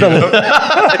This isn't studio. the.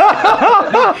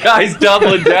 Guy's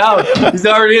doubling down. He's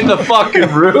already in the fucking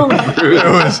room.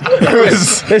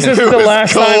 Bruce. This isn't the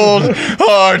last cold, time.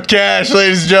 hard cash,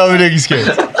 ladies and gentlemen. Nicky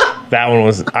Skates. That one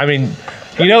was. I mean,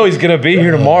 you know he's gonna be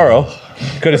here tomorrow.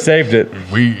 Could have saved it.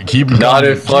 We keep him Not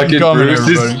coming. if fucking Keep 'em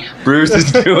coming, Bruce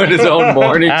is doing his own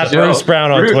morning At show. Bruce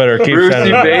Brown on Twitter. Keep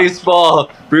sending it.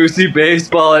 Brucey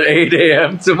Baseball at 8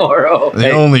 a.m. tomorrow.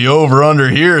 The only over under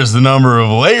here is the number of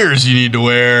layers you need to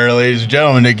wear, ladies and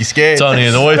gentlemen. Nicky Skates. Tony,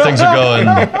 the way things are going,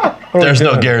 there's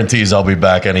no guarantees I'll be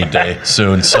back any day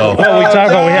soon. So Well, we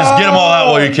talked about just get them all out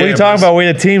while you can. we talked about we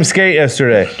had team skate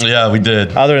yesterday. Yeah, we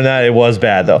did. Other than that, it was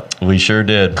bad though. We sure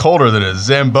did. Colder than a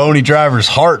Zamboni driver's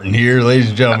heart in here, ladies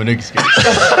and gentlemen. Nicky Skates.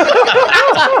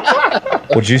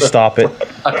 Would you stop it?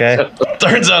 Okay.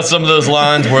 Turns out some of those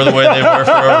lines were the way they were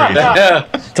for a reason. Yeah,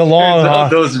 It's a long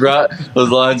those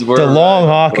lines were the long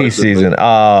hockey season.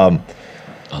 A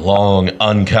long,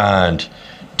 unkind,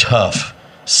 tough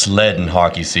sledding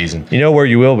hockey season. You know where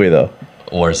you will be though?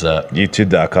 Where's that?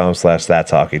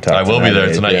 YouTube.com/That's Hockey Talk. I will be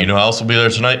there tonight. You know who else will be there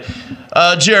tonight?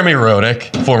 Jeremy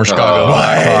Roenick, former Chicago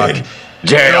Blackhawk,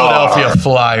 Philadelphia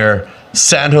Flyer,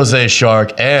 San Jose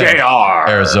Shark, and JR.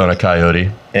 Arizona Coyote.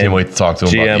 Can't wait to talk to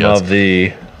him GM about of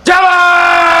the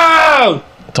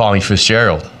Tommy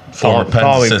Fitzgerald, former Penn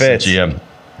Tommy assistant Fitz. GM.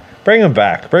 Bring him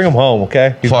back. Bring him home.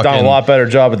 Okay. He's done a Fucking- lot better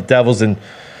job with the Devils than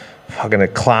fucking a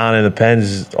clown in the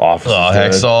Pens office. Oh,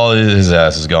 heck, all his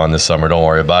ass is gone this summer. Don't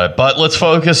worry about it. But let's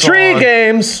focus 3 on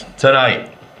games tonight.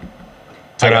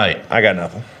 Tonight. I got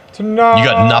nothing. No. You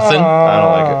got nothing? I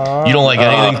don't like You don't like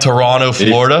anything Toronto,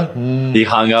 Florida? He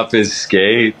hung up his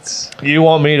skates. it. You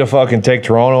want me to fucking take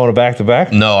Toronto on a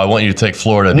back-to-back? No, I want you to take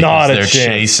Florida Not because a they're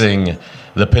chance. chasing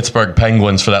the Pittsburgh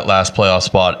Penguins for that last playoff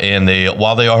spot. And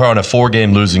while they are on a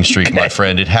 4-game losing streak, my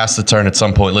friend, it has to turn at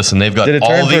some point. Listen, they've got Did it all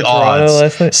turn the for Toronto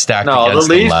last night? odds stacked No, the against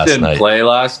them Leafs last didn't night. play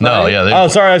last night. No, yeah, Oh,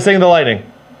 sorry. I was thinking the Lightning.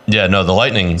 yeah, no, the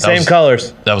Lightning. Same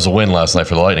colors. That was a win last night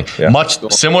for the Lightning. Yeah. Much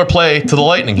similar play to the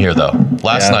Lightning here, though.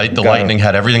 Last Yeah, night, the got Lightning it.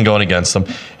 had everything going against them.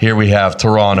 Here we have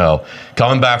Toronto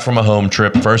coming back from a home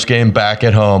trip. First game back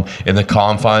at home in the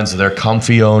confines of their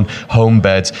comfy owned home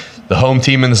beds. The home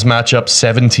team in this matchup,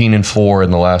 17-4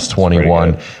 in the last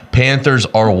 21. Panthers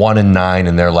are 1-9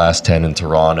 in their last 10 in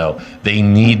Toronto. They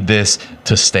need this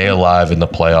to stay alive in the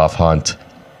playoff hunt.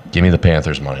 Give me the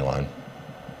Panthers money line.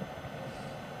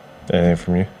 Anything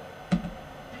from you?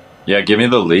 Yeah, give me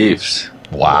the Leafs.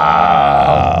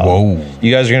 Wow. Whoa.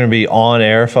 You guys are going to be on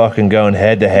air fucking going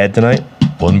head-to-head tonight?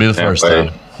 Wouldn't be the Can't first wait.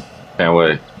 time. Can't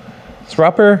wait. Is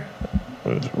Rupper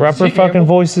fucking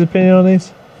voice his opinion on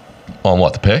these? On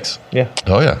what, the picks? Yeah.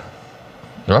 Oh yeah,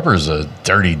 Rupper's a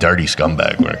dirty, dirty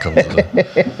scumbag when it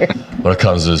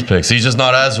comes to his picks. He's just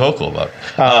not as vocal about it.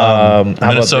 How about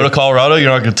Minnesota, this? Colorado.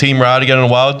 You're not going to team ride again in a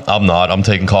Wild. I'm not. I'm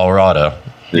taking Colorado.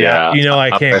 Yeah. You know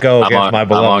I can't go against my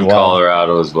beloved I'm on Wild.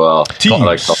 Colorado as well. I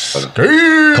like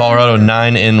Colorado. Colorado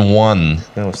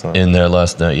 9-1 No, it's not. in their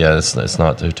last. Yeah, it's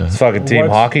not too tough. It's fucking team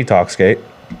What's- hockey talk skate.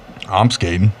 I'm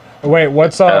skating. Wait,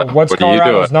 what's What are you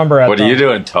Colorado's doing? number at? What are you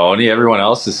doing, Tony? Everyone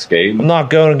else is I'm skating. not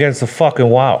going against the fucking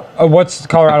WoW. What's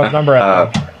Colorado's number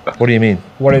at? What do you mean?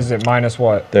 What is it? Minus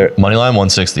what? They're, Moneyline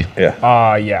 160.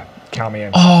 yeah. Yeah. Count me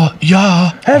in. Oh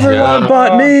yeah. Everyone Yeah.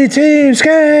 but me, team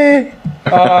skate.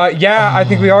 Yeah, I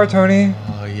think we are, Tony.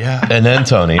 Oh, yeah. And then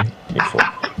Tony.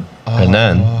 And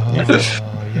then.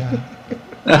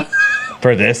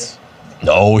 For this.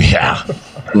 Oh yeah.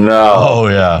 No. Oh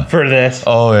yeah. For this.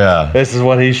 Oh yeah. This is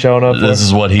what he's showing up for. This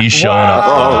is what he's showing up.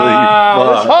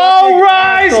 Holy fuck. All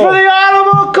rise for the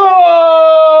honorable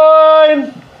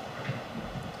coin.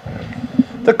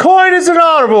 The coin is an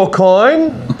honorable coin.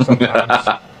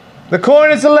 The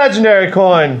coin is a legendary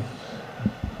coin.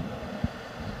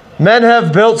 Men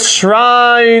have built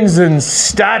shrines and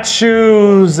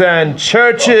statues and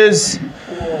churches,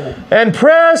 and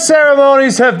prayer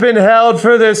ceremonies have been held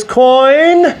for this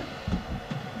coin.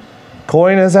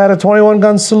 Coin has had a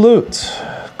 21-gun salute.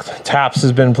 Taps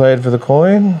has been played for the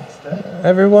coin.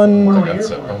 Everyone,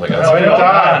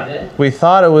 we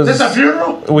thought it was. Is this a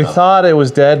funeral? We thought it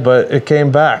was dead, but it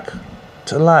came back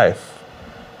to life.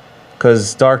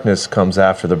 Because darkness comes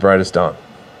after the brightest dawn.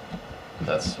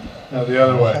 That's No, the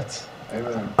other way.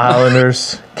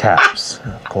 Islanders, Caps.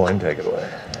 Coin, take it away.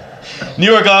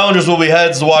 New York Islanders will be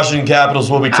heads, the Washington Capitals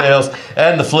will be tails,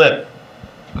 and the flip.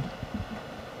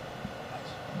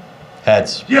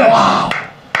 Heads. Yes.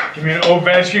 Give me an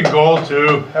Ovechkin goal,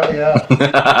 too. Hell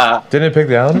yeah. Didn't it pick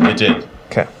the Islanders? It did.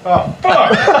 Okay. Oh,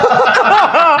 fuck.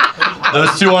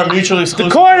 Those two aren't mutually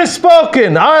exclusive. Coin is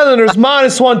spoken. Islanders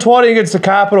 -120 against the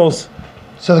Capitals.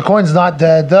 So the coin's not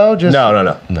dead, though? Just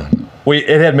No. No.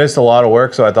 It had missed a lot of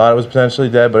work, so I thought it was potentially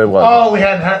dead, but it wasn't. Oh, we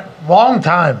hadn't had long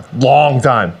time. Long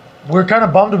time. We were kind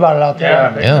of bummed about it out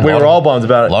there. Yeah. We were all bummed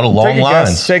about it. A lot of long Take a lines.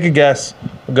 Guess. Take a guess.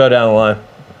 We'll go down the line.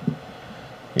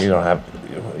 You don't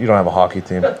have a hockey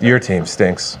team. Your team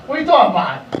stinks. What are you talking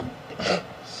about?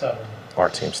 7. Our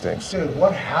team stinks. Dude,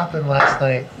 what happened last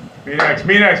night? Me next.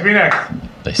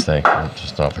 They stink. It's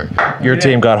just not very good. Your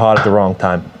team got hot at the wrong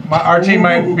time. Our team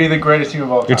might be the greatest team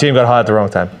of all time. Your team got hot at the wrong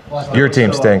time. Your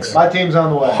team stinks. My team's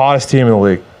on the way. Hottest team in the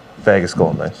league. Vegas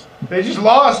Golden Knights. They just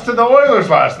lost to the Oilers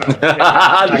last night.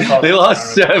 They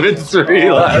lost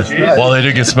 7-3 last night. Well, they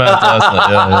did get smacked last night.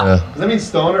 Yeah. Does that mean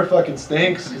Stoner fucking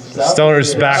stinks? 'Cause he's out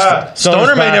Stoner's there? back.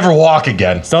 Stoner may never walk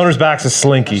again. Stoner's back's a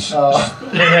slinky. His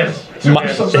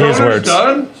words.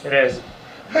 Done? It is.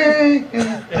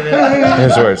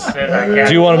 His words.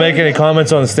 Do you want to make any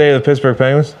comments on the state of the Pittsburgh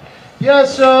Penguins? Yeah,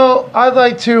 so I'd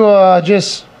like to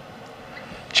just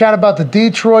chat about the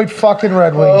Detroit fucking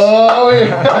Red Wings. Oh,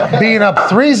 yeah. Being up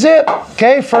 3-zip,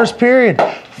 okay, first period.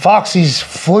 Foxy's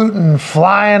fluting,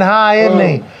 flying high, isn't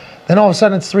he? Then all of a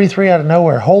sudden it's 3-3 out of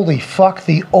nowhere. Holy fuck,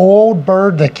 the old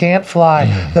bird that can't fly.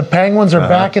 The Penguins are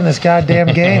back in this goddamn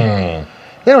game.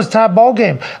 Then it was a tie ball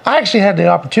game. I actually had the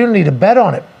opportunity to bet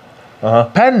on it.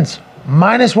 Pens,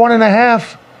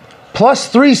 -1.5, plus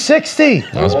 360.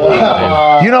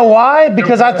 You know why?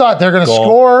 Because I thought they're going to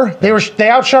score. They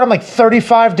outshot them like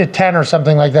 35-10 or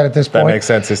something like that at this That point. makes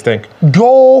sense. They stink.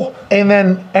 Goal, and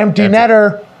then empty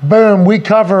netter, boom, we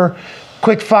cover,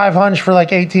 quick 500 for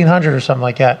like 1,800 or something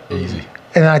like that. Easy.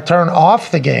 And I turn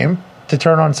off the game to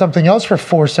turn on something else for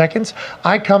 4 seconds.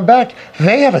 I come back,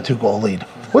 they have a 2-goal lead.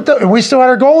 What the? We still had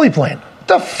our goalie playing. What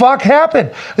the fuck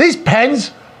happened? These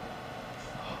Pens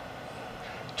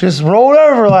just rolled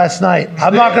over last night.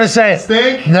 I'm not going to say it.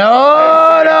 Stink?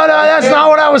 No, that's not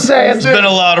what I was saying. There's been a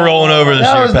lot of rolling over this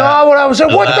That year, was Pat. not what I was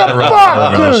saying. What A lot of the rolling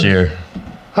fuck, over this dude? year.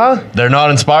 Huh? They're not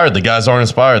inspired. The guys aren't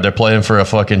inspired. They're playing for a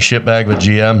fucking shitbag with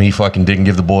GM. He fucking didn't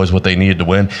give the boys what they needed to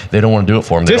win. They don't want to do it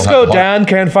for them. They don't Disco have the heart. Dan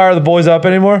can't fire the boys up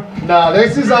anymore. Nah,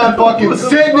 this is on fucking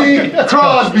Sidney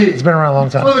Crosby. It's been around a long One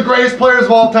of time. the greatest players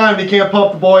of all time. He can't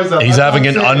pump the boys up. He's That's having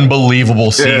what an I'm saying.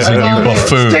 unbelievable season, Yeah. you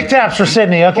buffoon. Stick taps for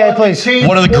Sydney, okay, please. Team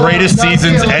One of the sport, greatest not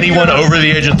seasons being a anyone leader. over the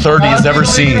age of 30 has Not ever being a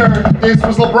seen. leader. This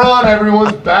was LeBron.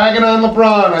 Everyone's bagging on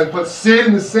LeBron. I put Sid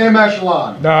in the same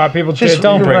echelon. Nah, people Just just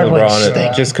Don't Your bring Red Wings LeBron in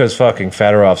stink. just because fucking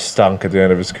Fedorov stunk at the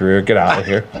end of his career. Get out of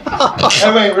here.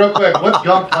 Hey, wait, real quick. What's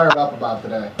Gump fired up about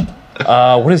today?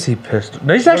 What is he pissed?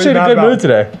 No, he's actually in a mad good about? mood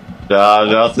today. Nah,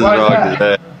 nothing's Why is wrong that?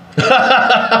 today.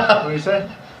 What do you say?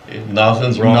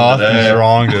 Nothing's wrong Nothing's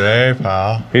wrong today,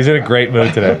 pal. He's in a great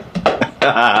mood today.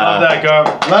 Love that,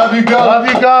 Gump. Love you, Gump. Love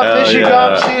you, Gump. Hell Miss you, yeah.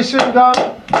 Gump. See you soon, Gump.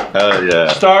 Hell yeah.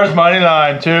 Stars money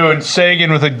line, too, and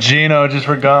Sagan with a Gino just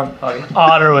for Gump.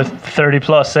 Otter with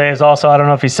 30+ saves. Also, I don't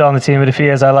know if he's still on the team, but if he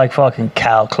is, I like fucking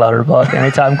Cal Clutterbuck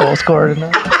anytime goal scored in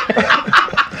there.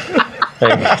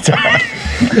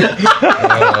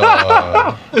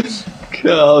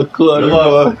 Cal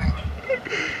Clutterbuck.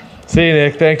 See you,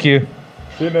 Nick. Thank you.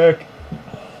 See you, Nick.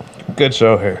 Good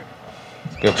show here.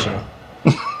 Good show.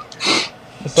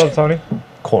 What's up, Tony?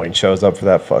 Coin shows up for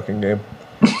that fucking game.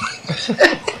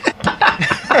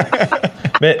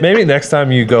 Maybe next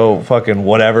time you go fucking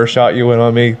whatever shot you went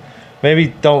on me,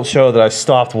 maybe don't show that I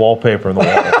stopped wallpaper in the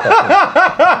wall.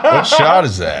 What shot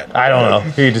is that? I don't know.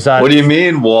 He decided. What do you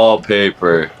mean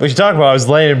wallpaper? What you talking about? I was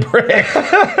laying brick.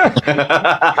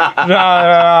 No,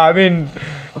 I mean,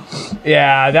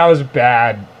 yeah, that was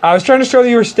bad. I was trying to show that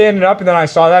you were standing up, and then I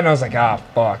saw that, and I was like, ah,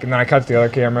 fuck. And then I cut to the other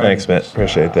camera. Thanks, man.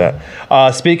 Appreciate that.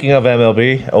 Speaking of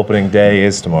MLB, opening day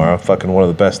is tomorrow. Fucking one of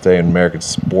the best day in American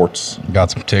sports.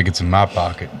 Got some tickets in my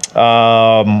pocket.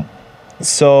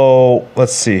 So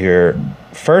let's see here.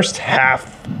 First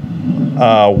half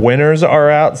winners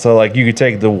are out. So like you could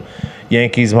take the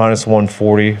Yankees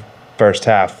 -140 first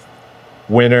half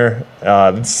winner.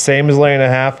 It's the same as laying a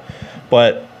half,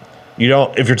 but you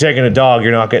don't. If you're taking a dog,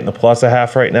 you're not getting the plus a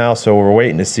half right now. So we're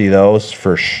waiting to see those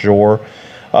for sure.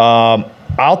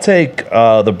 I'll take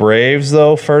the Braves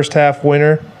though first half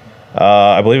winner.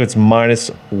 I believe it's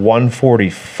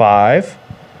 -145.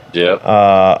 Yep.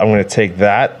 I'm going to take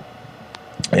that.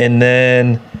 And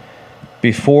then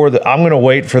I'm going to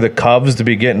wait for the Cubs to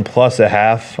be getting plus a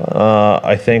half,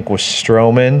 I think, with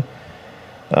Stroman.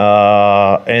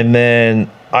 And then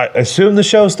I assume the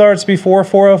show starts before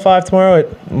 4:05 tomorrow.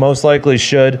 It most likely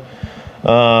should,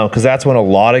 because that's when a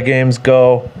lot of games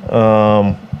go.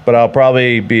 But I'll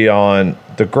probably be on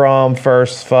DeGrom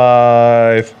first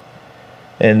 5,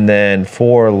 and then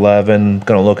 4:11.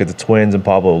 Going to look at the Twins and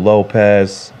Pablo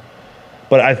Lopez.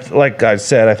 But like I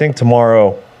said, I think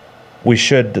tomorrow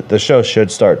the show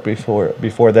should start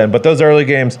before then. But those early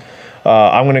games,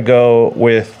 I'm going to go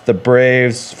with the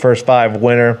Braves first 5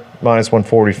 winner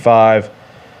 -145,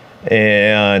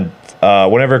 and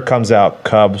whenever it comes out,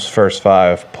 Cubs first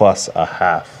 5 plus a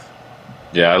half.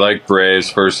 Yeah, I like Braves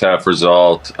first half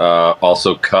result.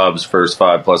 Also Cubs first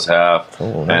 5 plus half,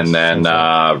 Nice. and then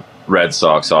Red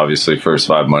Sox obviously first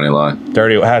 5 money line.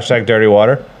 Dirty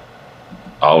water.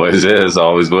 Always is,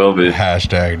 always will be.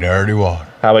 Hashtag dirty water.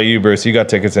 How about you, Bruce? You got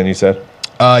tickets in, you said?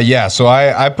 Yeah, so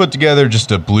I put together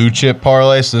just a blue chip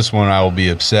parlay. So this one I will be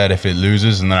upset if it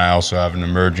loses, and then I also have an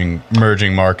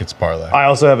emerging markets parlay. I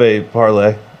also have a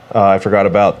parlay. I forgot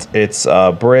about. It's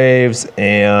Braves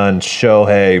and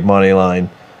Shohei money line.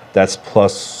 That's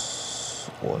plus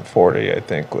 140, I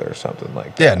think, or something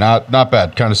like that. Yeah, not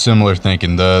bad. Kind of similar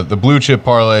thinking. The blue chip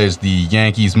parlay is the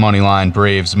Yankees money line,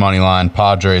 Braves money line,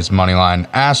 Padres money line,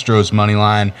 Astros money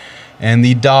line, and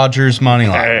the Dodgers money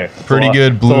line. Hey, Pretty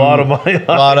good blue. A lot of money lines.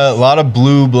 lot of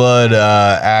blue blood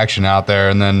action out there.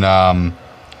 And then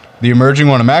the emerging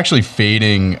one, I'm actually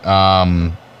fading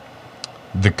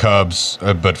the Cubs,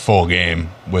 but full game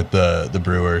with the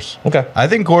Brewers. Okay. I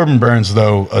think Corbin Burns,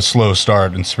 though, a slow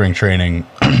start in spring training,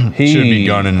 should be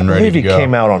gunning and ready to go. He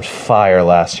came out on fire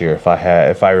last year, if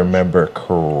I remember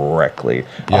correctly.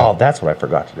 Yeah. Oh, that's what I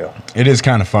forgot to do. It is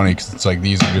kind of funny because it's like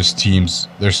these are just teams.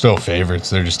 They're still favorites.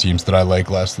 They're just teams that I like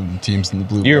less than the teams in the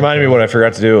blue. You reminded me what I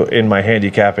forgot to do in my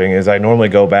handicapping is I normally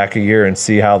go back a year and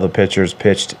see how the pitchers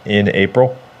pitched in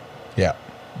April. Yeah.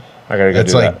 I gotta go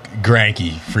It's do like that.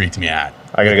 Granke freaked me out.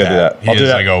 I gotta go do that. He I'll do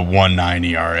has that. like a 1.9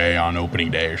 ERA on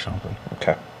opening day or something.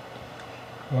 Okay.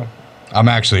 I'm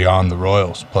actually on the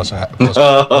Royals plus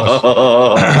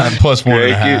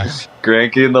 1.5.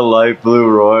 Granky and the light blue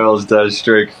Royals does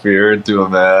strike fear into a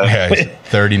man. Yeah, he's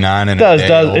 39 and It a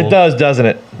day does, doesn't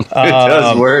it? It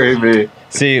does worry me.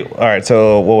 See, all right,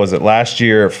 so what was it? Last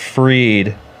year,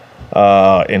 Fried,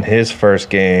 in his first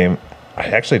game, I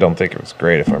actually don't think it was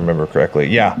great if I remember correctly.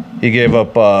 Yeah, he gave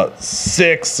up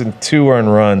 6 and 2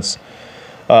 earned runs.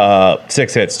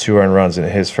 6 hits, 2 earned runs in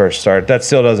his first start. That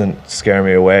still doesn't scare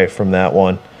me away from that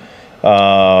one.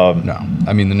 No,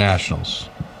 I mean the Nationals.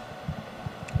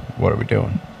 What are we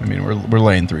doing? I mean we're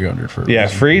laying 300 for. Yeah,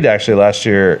 Fried actually last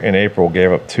year in April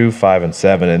gave up 2, 5, and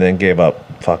 7, and then gave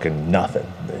up fucking nothing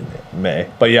in May.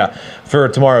 But yeah, for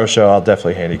tomorrow's show, I'll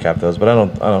definitely handicap those. But I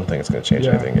don't think it's going to change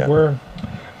anything yet.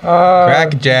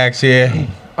 Crack Jacks here.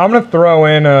 I'm gonna throw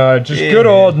in just good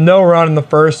old no run in the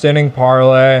first inning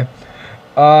parlay.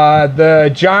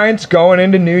 The Giants going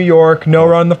into New York, no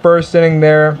run in the first inning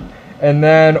there. And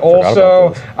then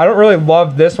also, I don't really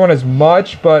love this one as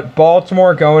much, but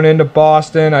Baltimore going into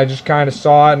Boston, I just kind of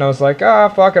saw it and I was like,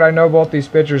 fuck it, I know both these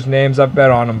pitchers' names. I've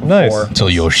bet on them before. Nice. Until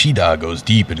Yoshida goes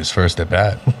deep in his first at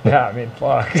bat. Yeah, I mean,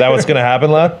 fuck. Is that what's going to happen,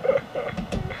 Lad?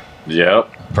 Yep.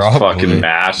 Probably. Fucking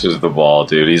mashes the ball,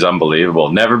 dude. He's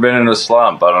unbelievable. Never been in a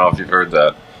slump. I don't know if you've heard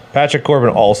that. Patrick Corbin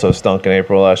also stunk in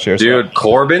April last year. Dude,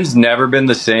 Corbin's never been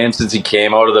the same since he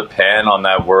came out of the pen on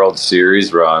that World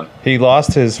Series run. He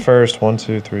lost his first 9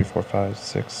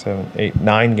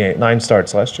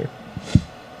 starts last year.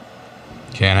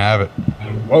 Can't have it.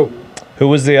 Whoa.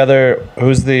 Who's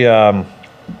the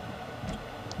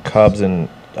Cubs and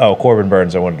Corbin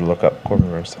Burns? I wanted to look up Corbin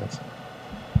Burns stats.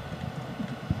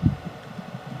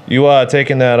 You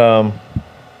taking that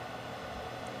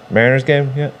Mariners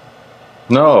game yet?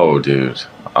 No, dude.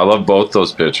 I love both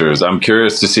those pitchers. I'm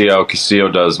curious to see how Castillo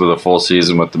does with a full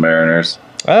season with the Mariners.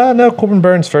 No, Corbin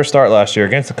Burns' first start last year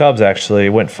against the Cubs actually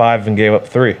went 5 and gave up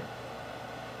 3.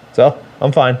 So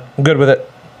I'm fine. I'm good with it.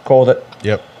 Cold it.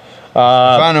 Yep. If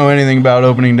I know anything about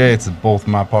opening day, it's that both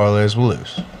my parlays will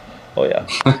lose. Oh yeah.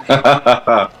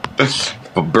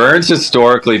 But Burns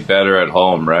historically better at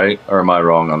home, right? Or am I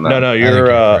wrong on that? No, you're you're.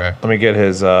 correct. Let me get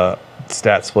his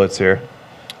stat splits here.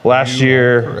 Last You are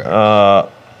year,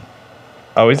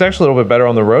 he's actually a little bit better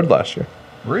on the road last year.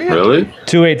 Really?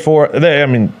 284. I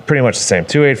mean, pretty much the same.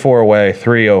 284 away,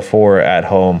 304 at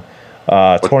home.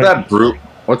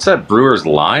 What's that Brewers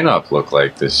lineup look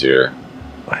like this year?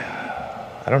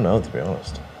 I don't know, to be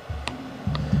honest.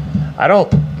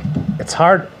 It's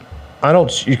hard.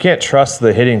 You can't trust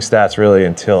the hitting stats really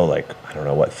until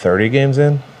 30 games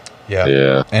in? Yeah.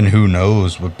 Yeah. And who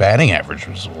knows what batting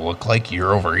averages will look like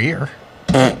year over year.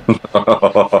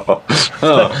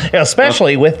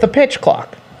 Especially with the pitch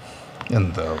clock.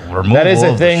 And the removal That is a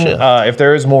of the thing. shift. If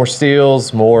there is more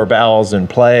steals, more balls in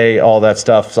play, all that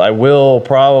stuff, so I will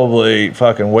probably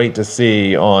fucking wait to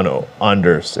see on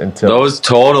unders until. Those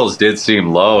totals did seem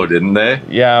low, didn't they?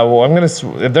 Yeah, well, I'm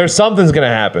gonna. If there's something's gonna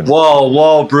happen.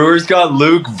 Whoa! Brewers got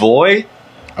Luke Voigt.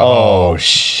 Oh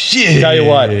shit! Tell you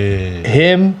what,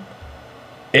 him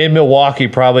in Milwaukee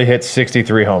probably hit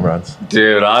 63 home runs.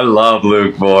 Dude, I love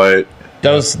Luke Voigt.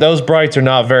 Those brights are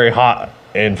not very hot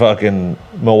in fucking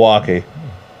Milwaukee.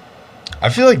 I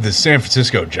feel like the San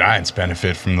Francisco Giants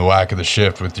benefit from the lack of the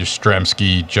shift with your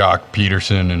Stremski, Jock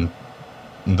Peterson, and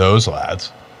those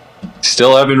lads.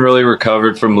 Still haven't really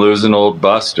recovered from losing old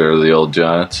Buster, the old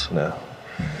Giants. No.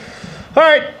 All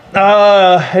right.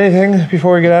 Anything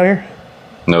before we get out of here?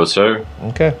 No, sir.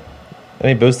 Okay.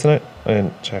 Any boost tonight? I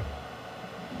didn't check.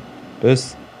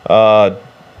 Boost.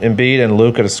 Embiid and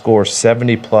Luka to score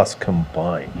 70 plus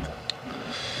combined.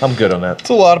 I'm good on that. It's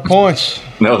a lot of points.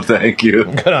 No, thank you.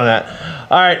 Good on that.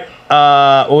 All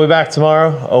right. We'll be back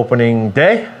tomorrow. Opening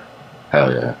day.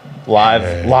 Hell yeah.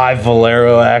 Live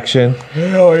Valero action.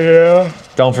 Hell yeah.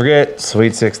 Don't forget,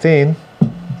 Sweet 16.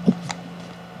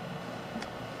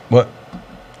 What?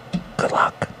 Good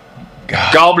luck.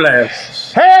 God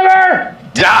bless. Hammer!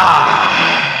 Ah!